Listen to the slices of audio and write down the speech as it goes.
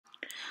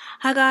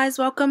Hi guys,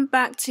 welcome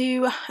back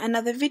to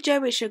another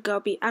video. It's your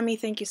girl B Ami.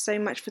 Thank you so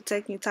much for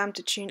taking time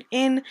to tune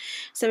in.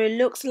 So it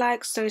looks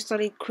like So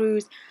Solid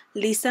Crew's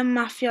Lisa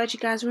Maffia. Do you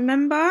guys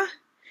remember?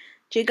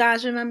 Do you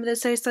guys remember the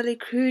So Solid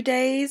Crew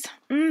days?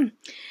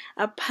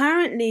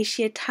 Apparently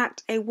she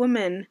attacked a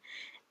woman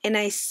in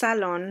a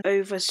salon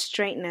over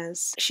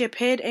straighteners. She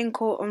appeared in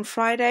court on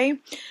Friday,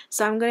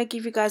 so I'm going to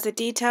give you guys the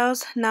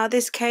details. Now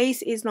this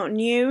case is not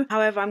new,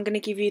 however I'm going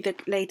to give you the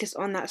latest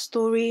on that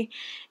story.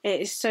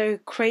 It is so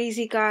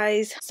crazy,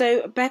 guys.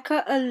 So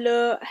Becca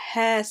Allure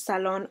hair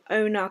salon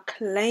owner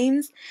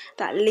claims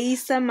that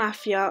Lisa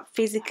Maffia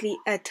physically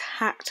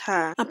attacked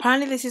her.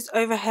 Apparently this is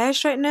over hair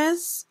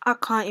straighteners. I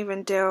can't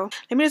even deal.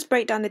 Let me just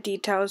break down the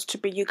details to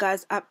bring you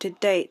guys up to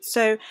date.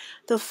 So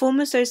the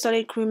former So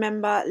Solid Crew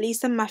member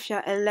Lisa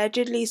Maffia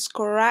allegedly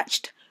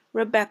scratched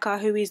Rebecca,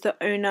 who is the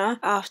owner,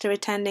 after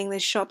attending the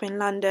shop in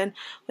London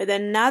with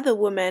another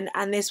woman,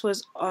 and this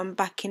was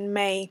back in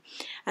May,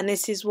 and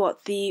this is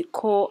what the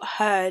court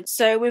heard.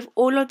 So with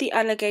all of the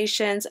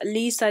allegations,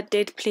 Lisa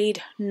did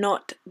plead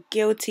not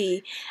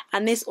guilty,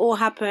 and this all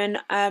happened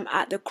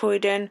at the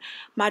Croydon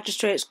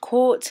Magistrates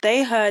Court.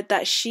 They heard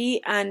that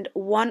she and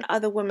one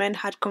other woman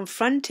had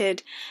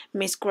confronted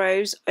Miss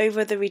Groves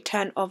over the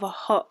return of a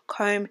hot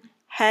comb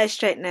hair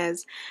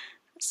straighteners.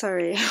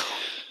 Sorry.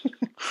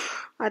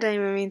 I don't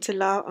even mean to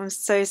laugh. I'm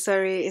so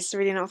sorry. It's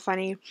really not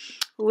funny.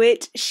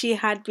 Which she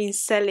had been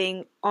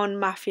selling on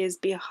Maffia's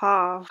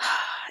behalf.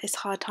 It's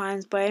hard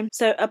times, boy.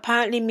 So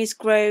apparently Miss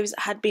Groves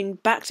had been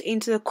backed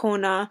into the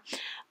corner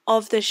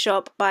of the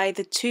shop by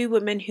the two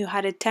women who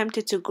had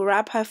attempted to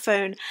grab her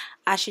phone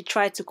as she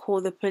tried to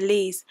call the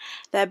police.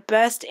 They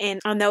burst in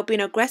and they were being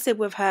aggressive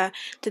with her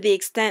to the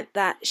extent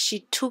that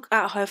she took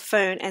out her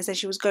phone and said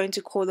she was going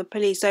to call the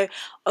police. So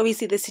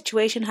obviously the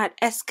situation had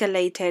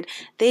escalated.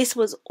 This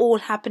was all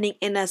happening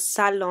in a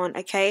salon,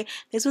 okay?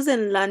 This was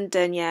in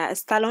London, yeah, a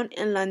salon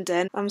in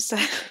London. I'm so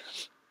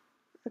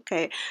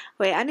okay,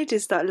 wait, I need to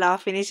start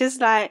laughing. It's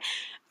just like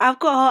I've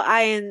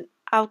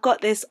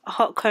got this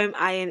hot comb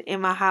iron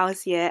in my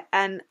house, yeah,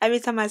 and every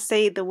time I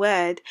say the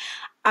word,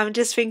 I'm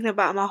just thinking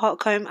about my hot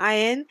comb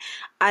iron.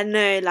 I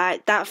know,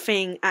 like, that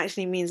thing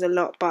actually means a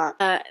lot,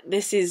 but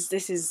this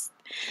is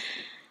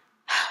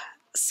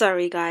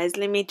sorry guys,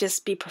 let me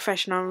just be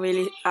professional.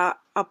 Really,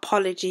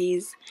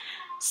 apologies.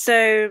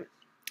 So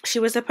she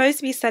was supposed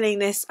to be selling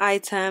this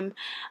item.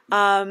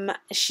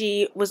 They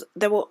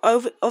were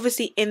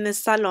obviously in the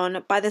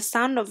salon. By the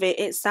sound of it,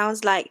 it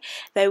sounds like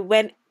they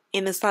went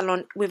in the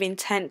salon with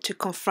intent to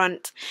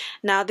confront.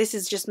 Now this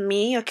is just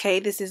me, okay?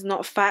 This is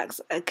not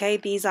facts, okay?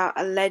 These are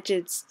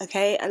alleged,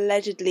 okay?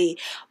 Allegedly.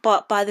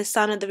 But by the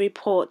sound of the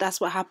report, that's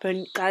what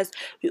happened, guys.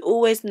 We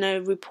always know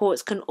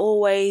reports can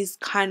always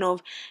kind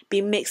of be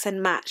mix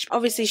and match.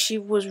 Obviously she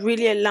was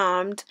really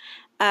alarmed.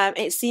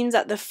 It seems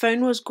that the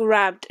phone was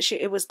grabbed,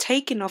 it was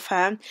taken off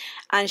her,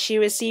 and she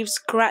received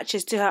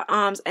scratches to her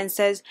arms and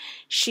says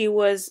she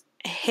was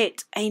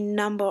hit a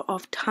number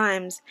of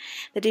times.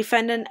 The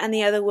defendant and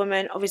the other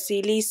woman,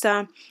 obviously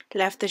Lisa,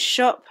 left the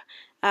shop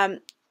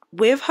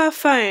with her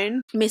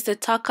phone. Mr.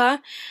 Tucker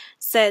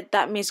said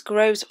that Miss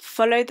Groves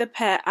followed the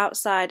pair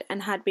outside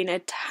and had been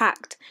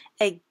attacked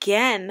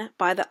again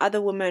by the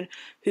other woman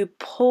who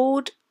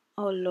pulled,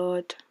 oh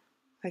Lord,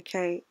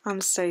 okay,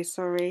 I'm so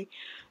sorry,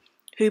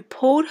 who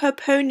pulled her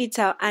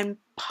ponytail and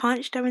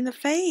punched her in the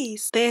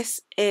face.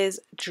 This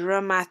is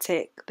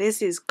dramatic.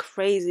 This is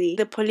crazy.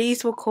 The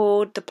police were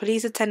called. The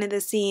police attended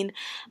the scene.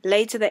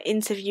 Later they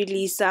interviewed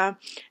Lisa,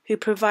 who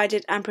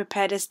provided and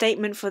prepared a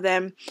statement for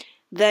them.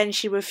 Then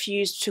she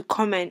refused to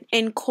comment.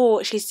 In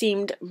court, she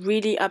seemed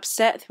really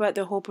upset throughout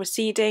the whole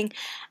proceeding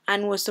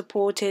and was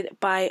supported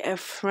by a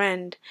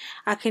friend.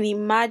 I can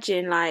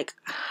imagine like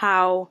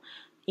how,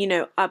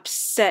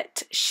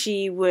 upset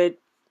she would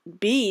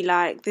be.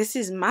 Like, this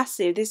is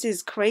massive. This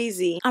is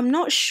crazy. I'm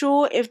not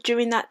sure if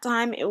during that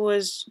time it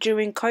was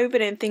during COVID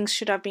and things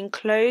should have been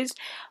closed,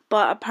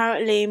 but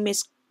apparently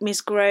Miss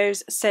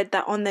Groves said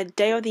that on the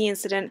day of the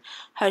incident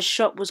her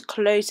shop was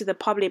closed to the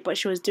public, but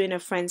she was doing her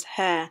friend's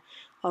hair.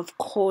 Of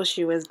course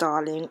you was,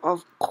 darling.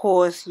 Of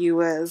course you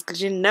was.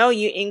 Because you're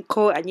in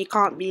court and you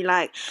can't be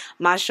like,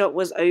 my shop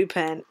was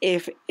open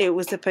if it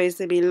was supposed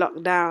to be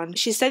locked down.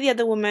 She said the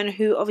other woman,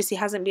 who obviously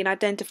hasn't been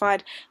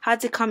identified,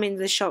 had to come into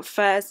the shop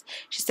first.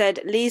 She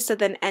said Lisa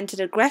then entered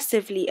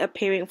aggressively,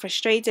 appearing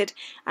frustrated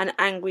and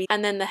angry.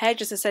 And then the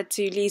hairdresser said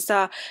to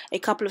Lisa a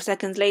couple of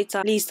seconds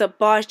later, Lisa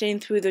barged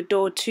in through the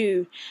door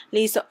too.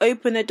 Lisa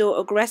opened the door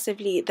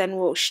aggressively, then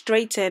walked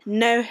straight in.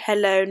 No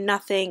hello,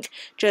 nothing,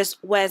 just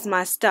where's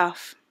my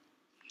stuff?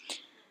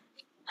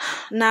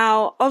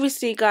 Now,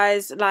 obviously,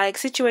 guys, like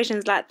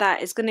situations like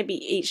that, it's gonna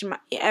be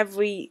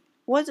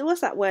what's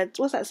that word?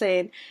 What's that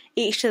saying?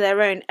 Each to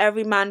their own.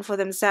 Every man for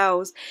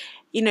themselves.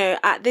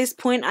 At this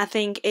point, I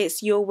think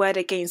it's your word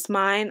against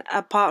mine.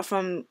 Apart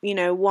from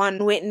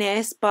one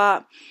witness,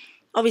 but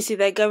obviously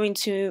they're going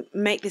to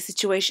make the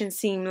situation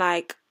seem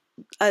like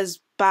as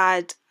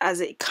bad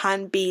as it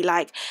can be.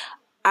 Like,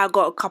 I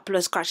got a couple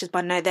of scratches,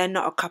 but no, they're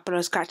not a couple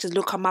of scratches.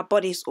 Look at my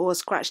body's all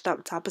scratched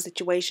up type of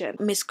situation.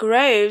 Miss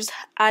Groves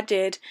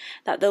added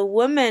that the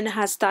woman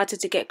has started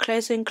to get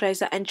closer and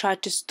closer and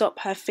tried to stop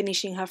her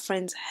finishing her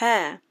friend's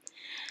hair.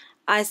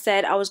 I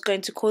said I was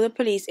going to call the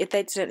police if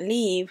they didn't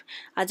leave.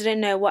 I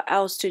didn't know what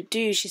else to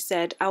do, she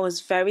said. I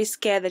was very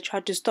scared. They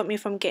tried to stop me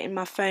from getting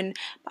my phone,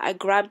 but I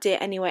grabbed it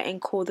anyway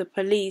and called the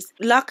police.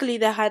 Luckily,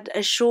 they had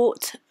a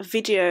short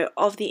video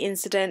of the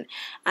incident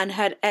and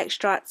heard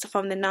extracts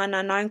from the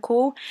 999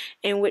 call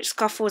in which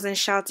scuffles and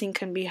shouting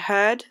can be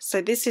heard.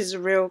 So this is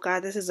real,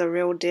 guys. This is a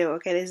real deal,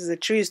 okay? This is a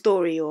true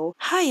story, y'all.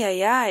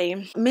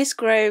 Hi. Miss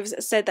Groves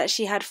said that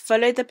she had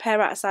followed the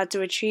pair outside to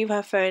retrieve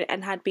her phone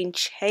and had been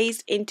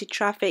chased into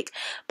traffic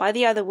by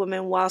the other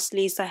woman whilst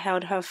Lisa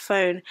held her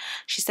phone.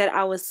 She said,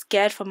 I was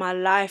scared for my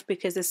life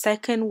because the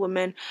second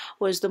woman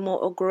was the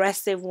more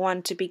aggressive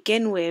one to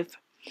begin with.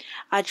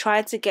 I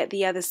tried to get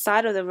the other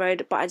side of the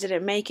road, but I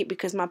didn't make it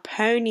because my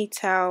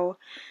ponytail...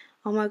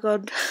 Oh my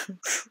god.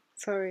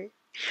 Sorry.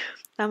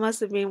 That must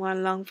have been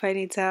one long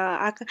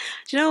ponytail. Do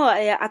you know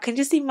what? Yeah, I can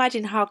just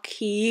imagine how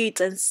cute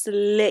and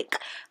slick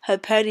her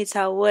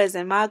ponytail was,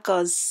 and my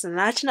god,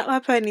 snatching up my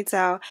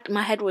ponytail.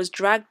 My head was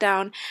dragged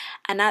down,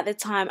 and at the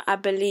time I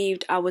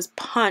believed I was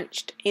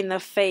punched in the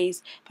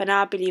face, but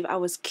now I believe I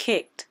was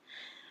kicked.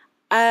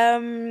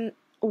 Wouldn't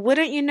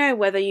you know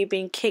whether you've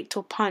been kicked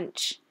or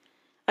punched?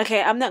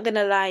 Okay, I'm not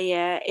gonna lie,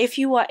 yeah. If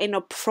you are in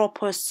a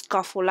proper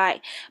scuffle,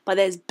 but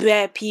there's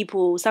bare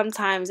people,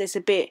 sometimes it's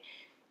a bit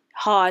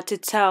hard to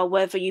tell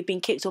whether you've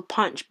been kicked or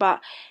punched, but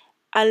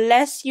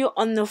unless you're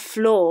on the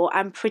floor,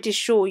 I'm pretty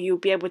sure you'll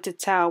be able to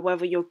tell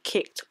whether you're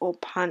kicked or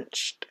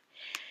punched.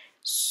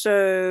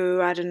 So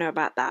I don't know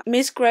about that.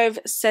 Miss Grove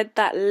said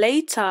that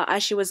later,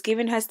 as she was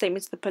giving her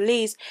statement to the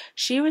police,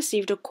 she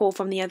received a call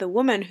from the other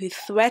woman who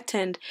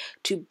threatened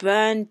to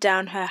burn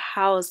down her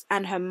house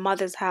and her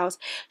mother's house.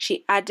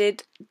 She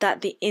added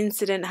that the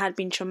incident had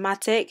been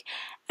traumatic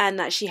and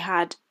that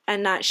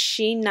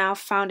she now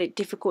found it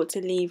difficult to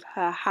leave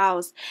her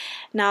house.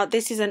 Now,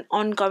 this is an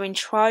ongoing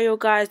trial,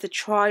 guys. The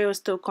trial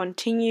still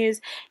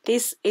continues.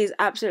 This is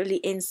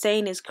absolutely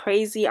insane. It's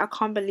crazy. I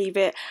can't believe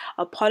it.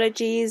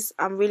 Apologies.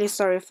 I'm really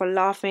sorry for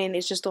laughing.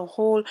 It's just a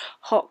whole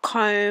hot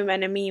comb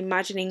and then me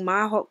imagining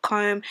my hot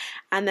comb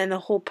and then the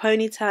whole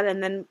ponytail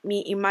and then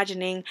me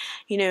imagining,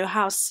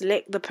 how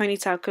slick the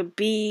ponytail could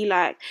be.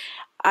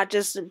 I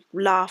just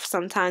laugh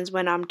sometimes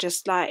when I'm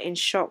just in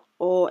shock,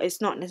 or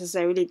it's not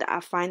necessarily that I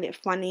find it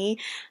funny,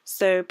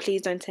 so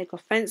please don't take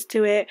offense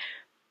to it.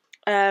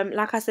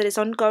 Like I said, it's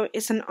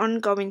an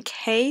ongoing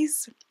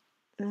case.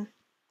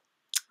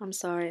 I'm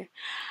sorry.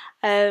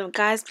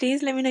 Guys,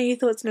 please let me know your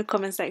thoughts in the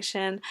comment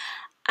section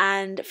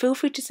and feel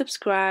free to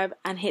subscribe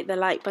and hit the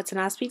like button.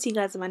 I'll speak to you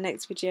guys in my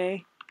next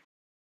video.